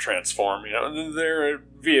Autobots transform, they're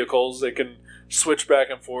vehicles. They can switch back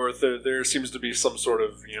and forth. There seems to be some sort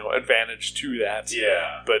of advantage to that.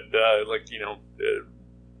 Yeah. But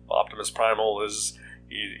Optimus Primal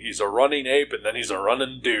he's a running ape, and then he's a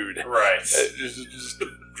running dude. Right. Just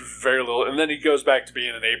very little, and then he goes back to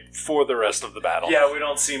being an ape for the rest of the battle. Yeah, we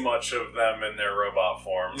don't see much of them in their robot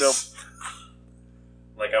forms. Nope.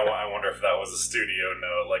 Like, I wonder if that was a studio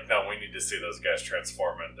note. Like, no, we need to see those guys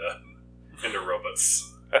transform into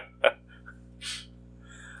robots.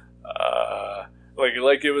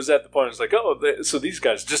 Like it was at the point, it's like, so these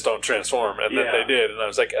guys just don't transform, and then they did, and I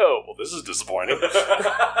was like, oh, well, this is disappointing.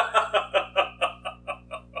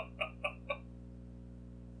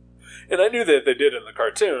 And I knew that they did in the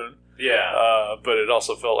cartoon. Yeah. But it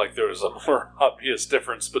also felt like there was a more obvious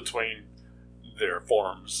difference between their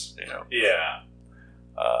forms, Yeah.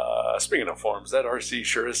 Speaking of forms, that RC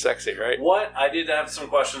sure is sexy, right? What? I did have some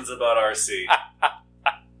questions about RC.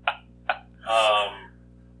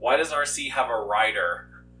 Why does RC have a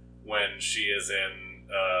rider when she is in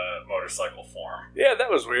motorcycle form? Yeah, that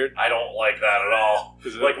was weird. I don't like that at all.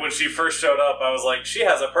 Like, when she first showed up, I was like, she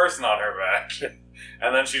has a person on her back.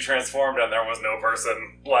 And then she transformed and there was no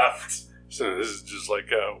person left. So this is just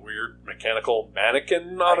like a weird mechanical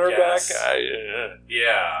mannequin on her guess. back?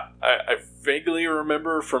 Yeah. I vaguely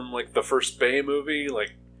remember from like the first Bay movie,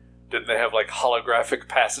 like, didn't they have like holographic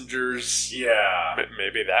passengers? Yeah.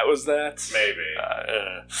 Maybe that was that? Maybe. I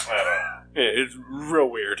don't know. It's real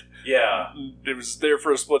weird. Yeah. It was there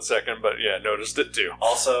for a split second, but yeah, noticed it too.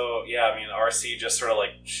 Also, yeah, I mean, RC just sort of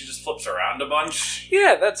like, she just flips around a bunch.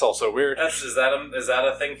 Yeah, that's also weird. Is that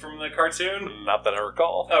a thing from the cartoon? Not that I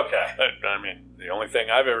recall. Okay. I mean, the only thing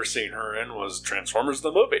I've ever seen her in was Transformers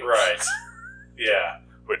the movie. Right. Yeah.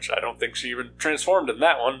 Which I don't think she even transformed in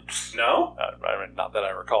that one. No? I mean, not that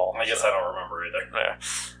I recall. I guess I don't remember either. Yeah.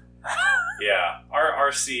 Yeah.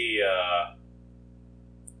 RC,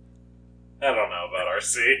 I don't know about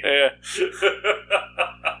RC. Yeah.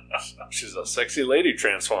 She's a sexy lady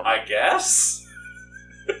transformer. I guess?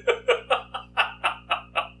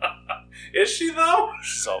 Is she, though?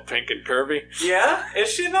 She's all pink and curvy. Yeah? Is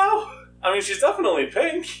she, though? I mean, she's definitely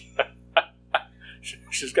pink.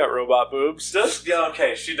 She's got robot boobs. Yeah,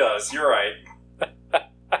 okay, she does. You're right.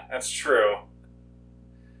 That's true.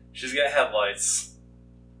 She's got headlights.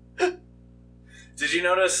 Did you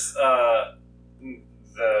notice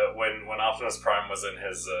when Optimus Prime was in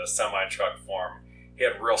his semi-truck form, he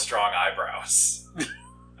had real strong eyebrows?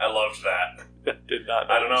 I loved that. Did not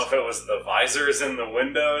notice. I don't know if it was the visors in the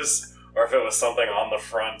windows or if it was something on the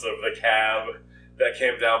front of the cab that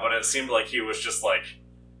came down, but it seemed like he was just like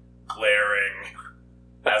glaring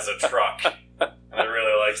as a truck. And I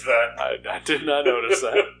really liked that. I did not notice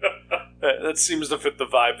that. That seems to fit the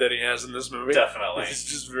vibe that he has in this movie. Definitely. He's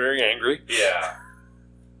just very angry. Yeah.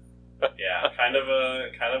 Yeah, kind of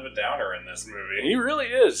a downer in this movie. He really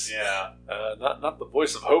is. Yeah. Not the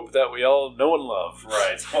voice of hope that we all know and love.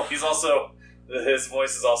 Right. Well, his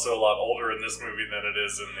voice is also a lot older in this movie than it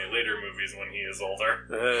is in the later movies when he is older.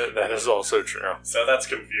 That is also true. So that's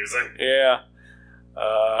confusing. Yeah.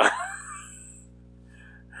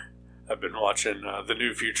 I've been watching the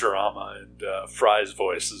new Futurama, and Fry's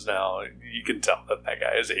voice is now, you can tell that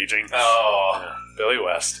guy is aging. Oh. Billy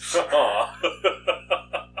West. Oh.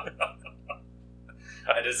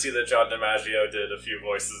 see that John DiMaggio did a few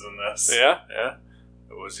voices in this. Yeah.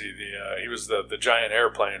 Was he he was the giant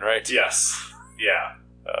airplane, right? Yes. Yeah.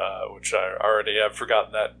 Which I already have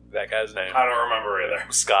forgotten that guy's name. I don't remember either.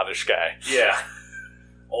 Scottish guy. Yeah.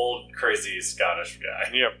 Old, crazy Scottish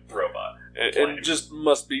guy. Yep. Robot. It just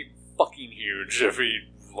must be fucking huge if he,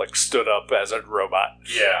 like, stood up as a robot.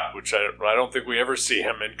 Yeah. Which I don't think we ever see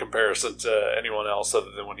him in comparison to anyone else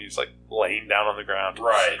other than when he's, like, laying down on the ground.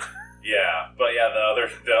 Right. Yeah. But yeah,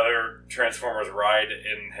 the other Transformers ride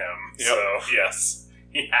in him. Yep. So, yes.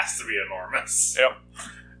 He has to be enormous. Yep.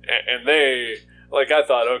 And they, like, I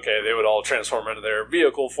thought, okay, they would all transform into their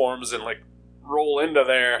vehicle forms and, like, roll into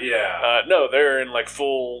there. Yeah. No, they're in, like,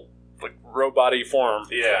 full, like, robot-y form.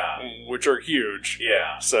 Yeah. Which are huge.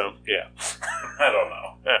 Yeah. So, yeah. I don't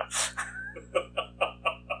know. Yeah.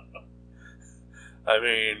 I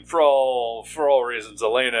mean, for all reasons,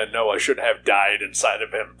 Elena and Noah should have died inside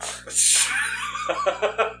of him.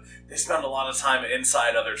 They spend a lot of time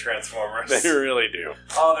inside other Transformers. They really do.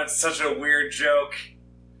 Oh, that's such a weird joke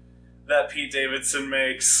that Pete Davidson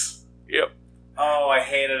makes. Yep. Oh, I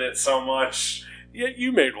hated it so much. Yeah,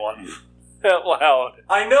 you made one out loud.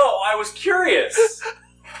 I know. I was curious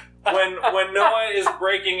when Noah is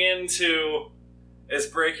breaking into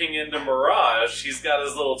Mirage. He's got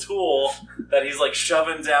his little tool that he's like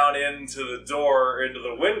shoving down into the door, into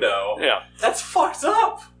the window. Yeah. That's fucked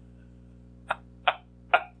up.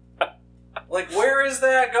 Like, where is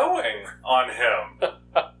that going on him?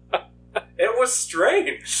 It was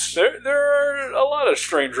strange. There are a lot of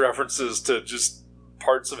strange references to just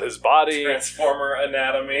parts of his body. Transformer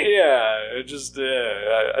anatomy. Yeah, it just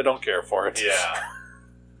I don't care for it. Yeah.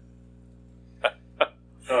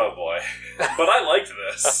 Oh boy. But I liked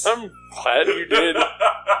this. I'm glad you did.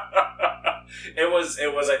 It was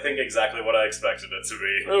I think exactly what I expected it to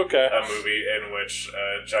be. Okay. A movie in which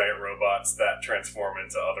giant robots that transform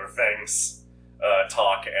into other things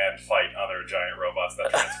talk and fight other giant robots that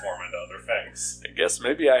transform into other things. I guess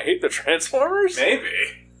maybe I hate the Transformers.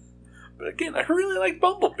 Maybe. But again, I really like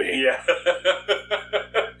Bumblebee. Yeah.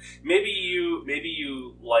 Maybe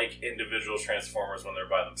you like individual Transformers when they're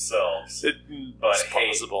by themselves, but It's hate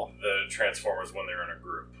possible. the Transformers when they're in a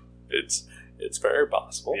group. It's very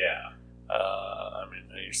possible. Yeah. I mean,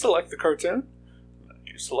 I used to like the cartoon. I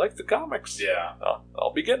used to like the comics. Yeah.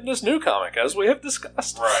 I'll be getting this new comic, as we have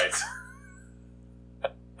discussed. Right.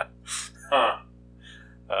 Huh.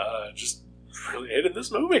 Just really hated this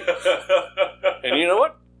movie. And you know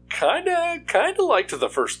what? Kinda liked the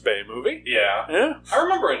first Bay movie. Yeah. Yeah. I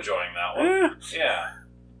remember enjoying that one. Yeah. Yeah.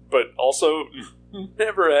 But also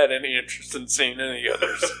never had any interest in seeing any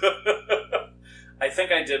others. I think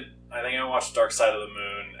I watched Dark Side of the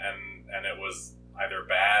Moon and it was either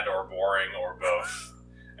bad or boring or both.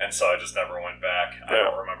 And so I just never went back. I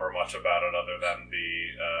don't remember much about it other than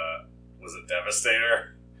the was it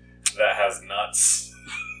Devastator that has nuts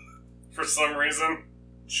for some reason.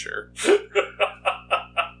 Sure.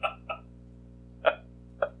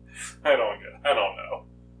 I don't know.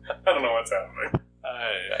 I don't know what's happening.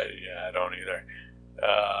 I don't either.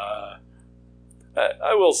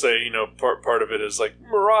 I will say, part of it is like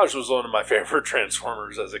Mirage was one of my favorite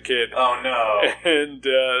Transformers as a kid. Oh no! And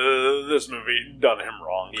this movie done him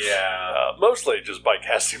wrong. Yeah, mostly just by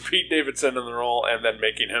casting Pete Davidson in the role and then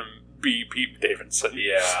making him be Pete Davidson.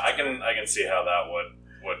 Yeah, I can see how that would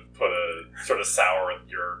put a sort of sour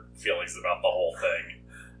your feelings about the whole thing.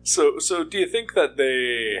 So do you think that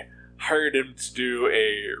they hired him to do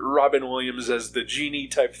a Robin Williams as the genie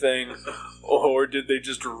type thing, or did they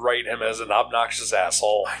just write him as an obnoxious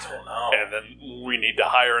asshole? I don't know. And then we need to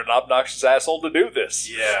hire an obnoxious asshole to do this.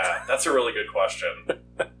 Yeah, that's a really good question.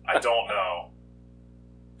 I don't know.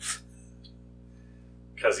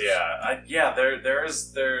 Because he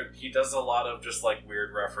does a lot of just like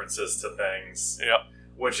weird references to things. Yeah.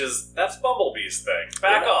 That's Bumblebee's thing.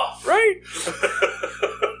 Back off. Right?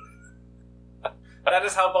 That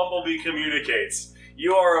is how Bumblebee communicates.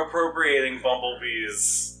 You are appropriating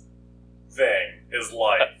Bumblebee's thing, his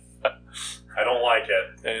life. I don't like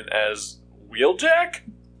it. And as Wheeljack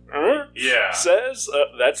says,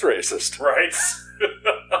 that's racist. Right?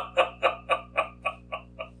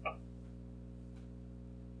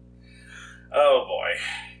 Oh boy.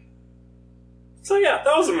 So yeah,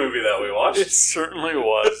 that was a movie that we watched. It certainly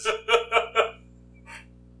was.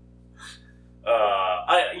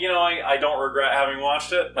 I don't regret having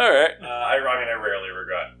watched it. All right. I rarely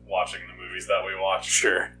regret watching the movies that we watch.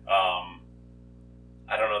 Sure.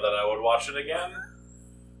 I don't know that I would watch it again.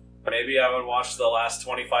 Maybe I would watch the last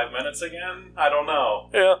 25 minutes again. I don't know.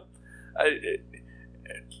 Yeah.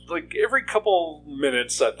 like every couple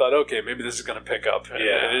minutes, I thought, okay, maybe this is going to pick up.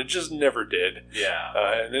 And it just never did. Yeah.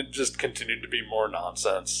 And it just continued to be more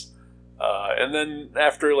nonsense. And then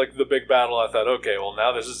after like the big battle, I thought, okay, well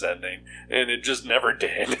now this is ending, and it just never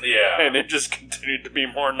did. Yeah. And it just continued to be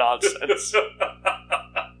more nonsense.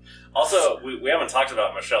 Also, we haven't talked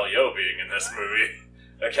about Michelle Yeoh being in this movie.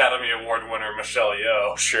 Academy Award winner Michelle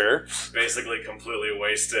Yeoh. Sure. Basically completely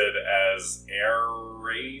wasted as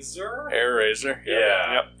Airazor? Airazor.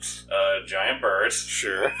 Yeah. Yep. Giant bird.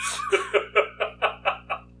 Sure.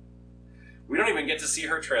 We don't even get to see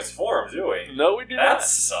her transform, do we? No, we do That not.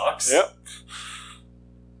 sucks. Yep.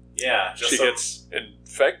 Yeah. She gets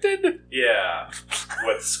infected? Yeah.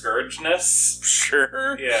 With Scourgeness?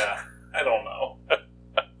 Sure. Yeah. I don't know.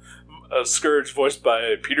 A Scourge voiced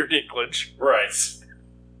by Peter Dinklage. Right.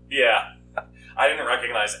 Yeah. I didn't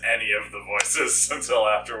recognize any of the voices until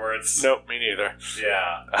afterwards. Nope, me neither.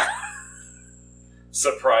 Yeah.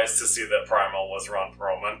 Surprised to see that Primal was Ron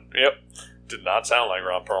Perlman. Yep. Did not sound like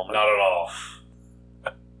Ron Perlman. Not at all.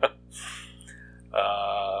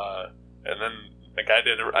 And then, like, I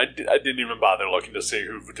didn't even bother looking to see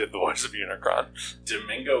who did the voice of Unicron.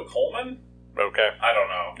 Domingo Coleman? Okay. I don't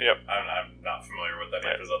know. Yep. I'm not familiar with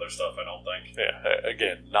any of his other stuff, I don't think. Yeah,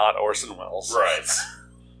 again, not Orson Welles. Right.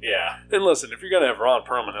 Yeah. And listen, if you're going to have Ron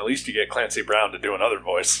Perlman, at least you get Clancy Brown to do another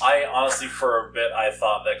voice. I honestly, for a bit, I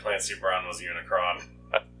thought that Clancy Brown was Unicron.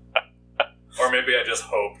 Or maybe I just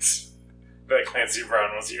hoped that Clancy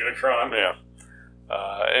Brown was Unicron. Yeah.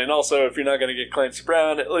 And also, if you're not going to get Clancy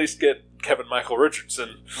Brown, at least get Kevin Michael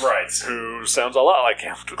Richardson. Right. Who sounds a lot like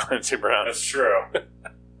Clancy Brown. That's true.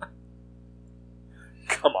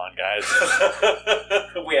 Come on, guys.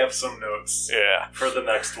 We have some notes. Yeah. For the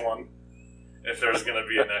next one. If there's going to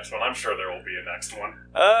be a next one. I'm sure there will be a next one.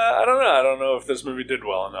 I don't know. I don't know if this movie did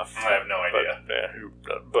well enough. I have no idea.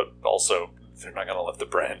 But also, they're not going to let the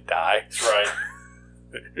brand die. That's right.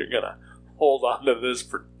 You're going to hold on to this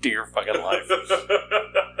for dear fucking life.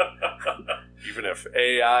 Even if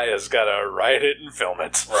AI has got to write it and film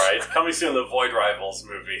it. Right. Coming soon, the Void Rivals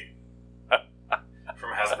movie.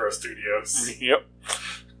 From Hasbro Studios. Yep.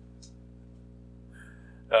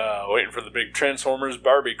 Waiting for the big Transformers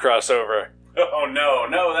Barbie crossover. Oh,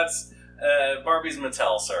 no, that's Barbie's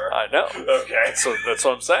Mattel, sir. I know. Okay. So that's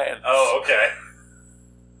what I'm saying. Oh, okay.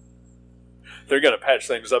 They're going to patch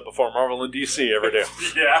things up before Marvel and DC ever do.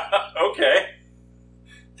 Yeah, okay.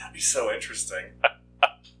 That'd be so interesting.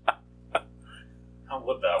 How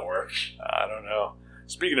would that work? I don't know.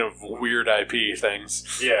 Speaking of weird IP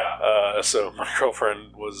things, yeah. So my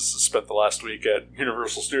girlfriend spent the last week at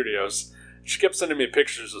Universal Studios. She kept sending me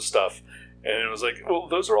pictures of stuff, and it was like, well,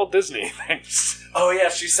 those are all Disney things. Oh yeah,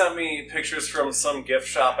 she sent me pictures from some gift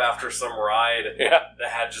shop after some ride. Yeah, that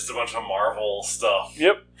had just a bunch of Marvel stuff.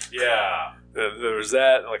 Yep. Yeah. There was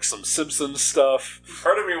that, like some Simpsons stuff.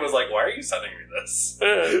 Part of me was like, why are you sending me this?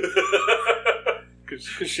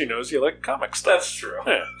 Because she knows you like comic stuff. That's true.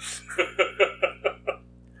 Yeah.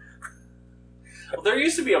 Well, there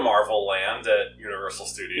used to be a Marvel land at Universal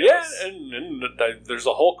Studios. Yeah, and there's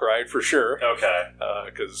a Hulk ride for sure. Okay.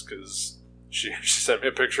 Because she sent me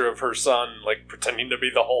a picture of her son, like, pretending to be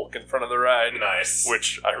the Hulk in front of the ride. Nice.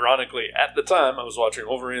 Which, ironically, at the time, I was watching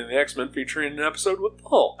Wolverine and the X-Men featuring an episode with the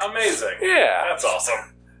Hulk. Amazing. Yeah. That's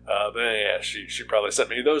awesome. But yeah, she probably sent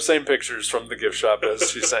me those same pictures from the gift shop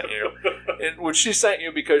as she sent you. Which she sent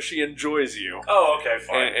you because she enjoys you. Oh, okay,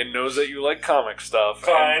 fine. And knows that you like comic stuff.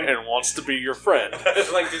 Fine. And wants to be your friend.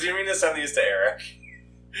 Like, did you mean to send these to Eric?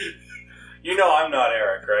 You know I'm not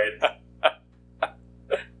Eric, right?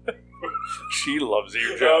 She loves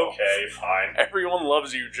you, Joe. Okay, fine. Everyone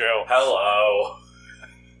loves you, Joe. Hello.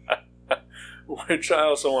 Which I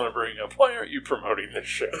also want to bring up. Why aren't you promoting this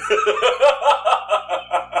show?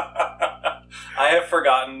 I have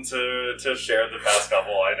forgotten to share the past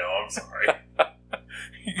couple. I know. I'm sorry.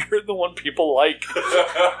 You're the one people like.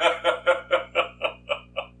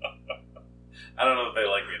 I don't know if they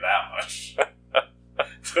like me that much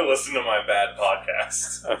to listen to my bad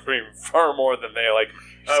podcast. I mean, far more than they like me.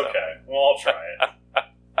 So. Okay, well, I'll try it.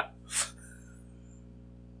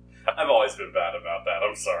 I've always been bad about that.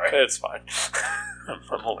 I'm sorry. It's fine.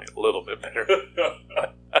 I'm only a little bit better.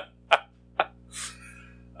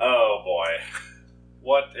 Oh, boy.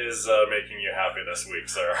 What is making you happy this week,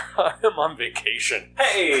 sir? I am on vacation.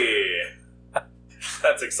 Hey!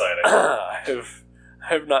 That's exciting. I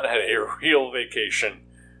have not had a real vacation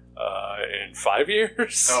in 5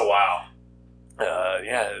 years. Oh, wow.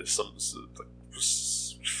 Yeah,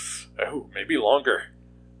 maybe longer.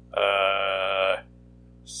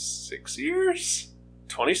 6 years?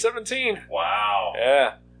 2017. Wow.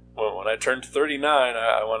 Yeah. When I turned 39,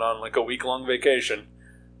 I went on like a week-long vacation.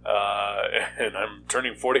 and I'm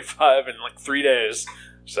turning 45 in like 3 days.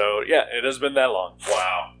 So yeah, it has been that long.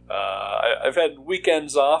 Wow. I've had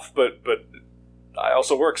weekends off, but I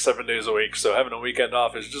also work 7 days a week, so having a weekend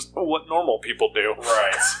off is just what normal people do.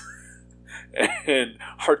 Right. And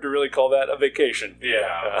hard to really call that a vacation.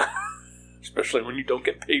 Yeah. Especially when you don't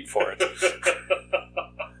get paid for it.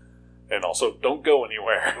 And also, don't go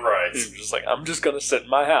anywhere. Right. You're just like, I'm just going to sit in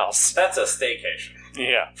my house. That's a staycation.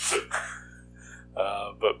 Yeah.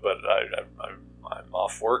 But I'm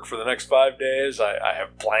off work for the next 5 days. I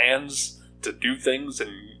have plans to do things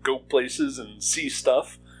and go places and see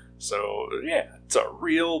stuff. So, yeah, it's a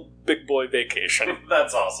real big boy vacation.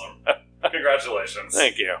 That's awesome. Congratulations.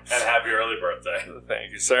 Thank you. And happy early birthday.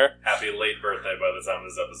 Thank you, sir. Happy late birthday by the time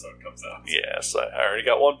this episode comes out. Yes, I already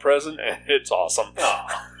got one present, and it's awesome.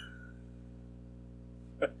 Aw.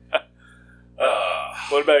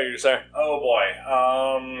 What about you, sir? Oh boy.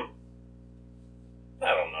 I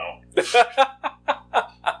don't know.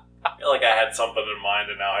 I feel like I had something in mind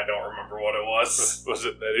and now I don't remember what it was. Was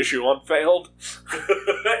it that issue on failed?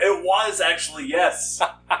 It was actually, yes.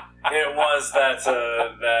 It was that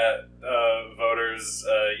voters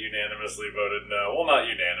unanimously voted no. Well, not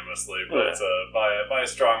unanimously, but by a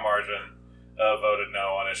strong margin voted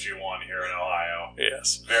no on issue 1 here in Ohio.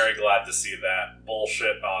 Yes. Very glad to see that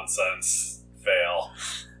bullshit nonsense fail.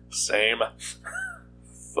 Same.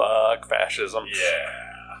 Fuck fascism.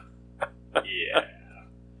 Yeah. Yeah.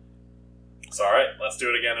 It's alright, let's do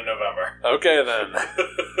it again in November. Okay, then.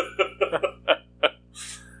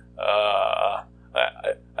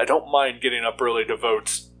 I don't mind getting up early to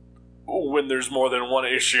vote when there's more than one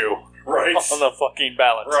issue Right. on the fucking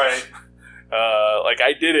ballot. Right. Like,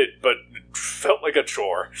 I did it, but it felt like a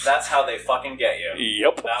chore. That's how they fucking get you.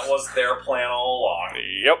 Yep. That was their plan all along.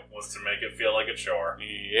 Yep. Was to make it feel like a chore.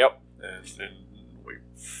 Yep. And we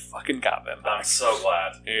fucking got them back. I'm so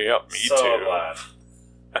glad. Yep, me so too. glad.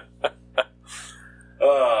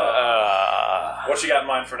 What you got in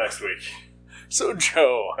mind for next week? So,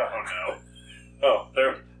 Joe. Oh no. Oh,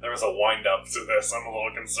 there was a wind up to this. I'm a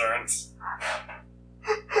little concerned.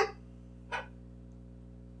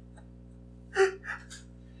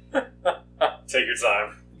 Take your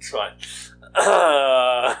time. It's fine.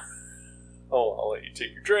 I'll let you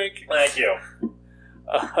take your drink. Thank you.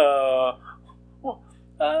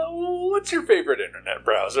 What's your favorite internet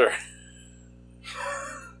browser?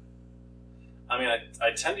 I mean,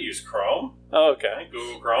 I tend to use Chrome. Okay.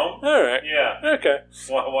 Google Chrome. All right. Yeah. Okay.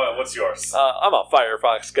 What's yours? I'm a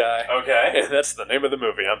Firefox guy. Okay. And that's the name of the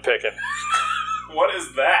movie I'm picking. What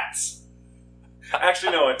is that?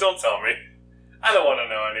 Actually, no, don't tell me. I don't want to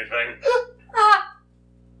know anything.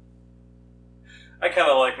 I kind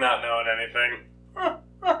of like not knowing anything.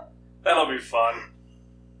 That'll be fun.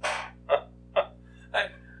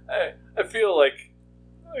 I feel like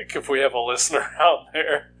if we have a listener out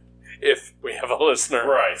there,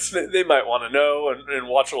 Right. they might want to know and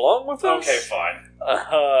watch along with us. Okay, fine.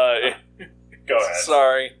 Go ahead.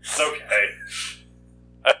 Sorry. It's okay.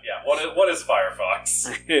 Yeah, what is Firefox?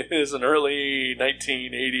 It is an early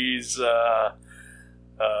 1980s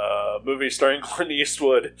movie starring Clint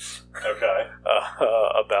Eastwood Okay.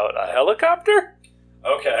 about a helicopter.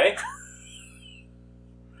 Okay.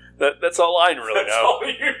 That's all I really That's know. all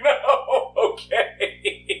you know.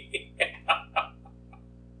 Okay.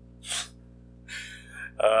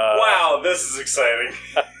 Wow, this is exciting.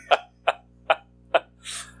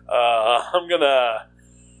 I'm gonna.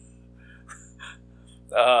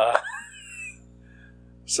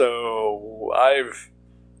 So I've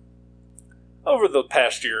over the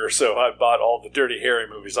past year or so, I've bought all the Dirty Harry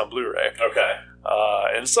movies on Blu-ray. Okay.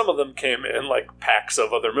 And some of them came in like packs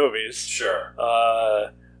of other movies. Sure.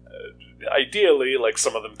 Ideally, like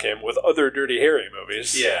some of them came with other Dirty Harry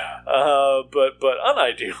movies. Yeah. But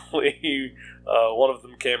unideally, one of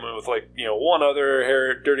them came in with one other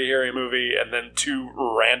Dirty Harry movie and then 2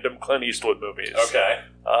 random Clint Eastwood movies. Okay.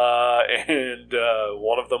 And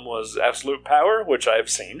one of them was Absolute Power, which I have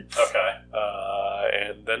seen. Okay.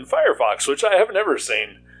 And then Firefox, which I have never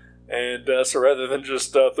seen. And so rather than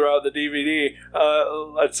just throw out the DVD,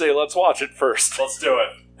 I'd say let's watch it first. Let's do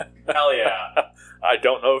it. Hell yeah. I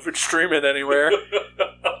don't know if it's streaming anywhere.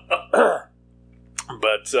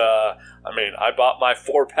 But, I bought my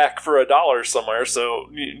 4-pack for $1 somewhere,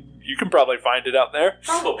 so you can probably find it out there.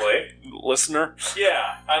 Probably. Listener.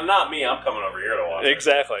 Yeah. Not me. I'm coming over here to watch it.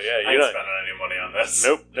 Exactly, yeah. I ain't spending any money on this.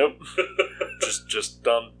 Nope. just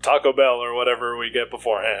Taco Bell or whatever we get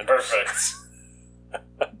beforehand. Perfect.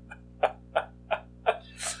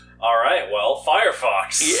 All right, well,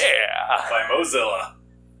 Firefox. Yeah. By Mozilla.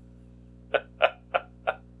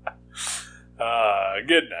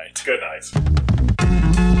 Good night. Good night.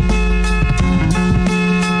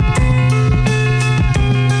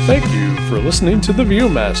 Thank you for listening to The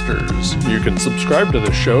Viewmasters. You can subscribe to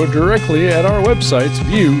the show directly at our websites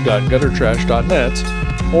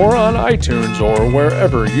view.guttertrash.net or on iTunes or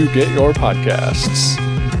wherever you get your podcasts.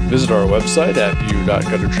 Visit our website at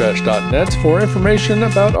view.guttertrash.net for information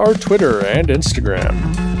about our Twitter and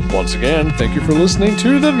Instagram. Once again, thank you for listening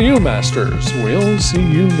to The Viewmasters. We'll see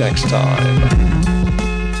you next time.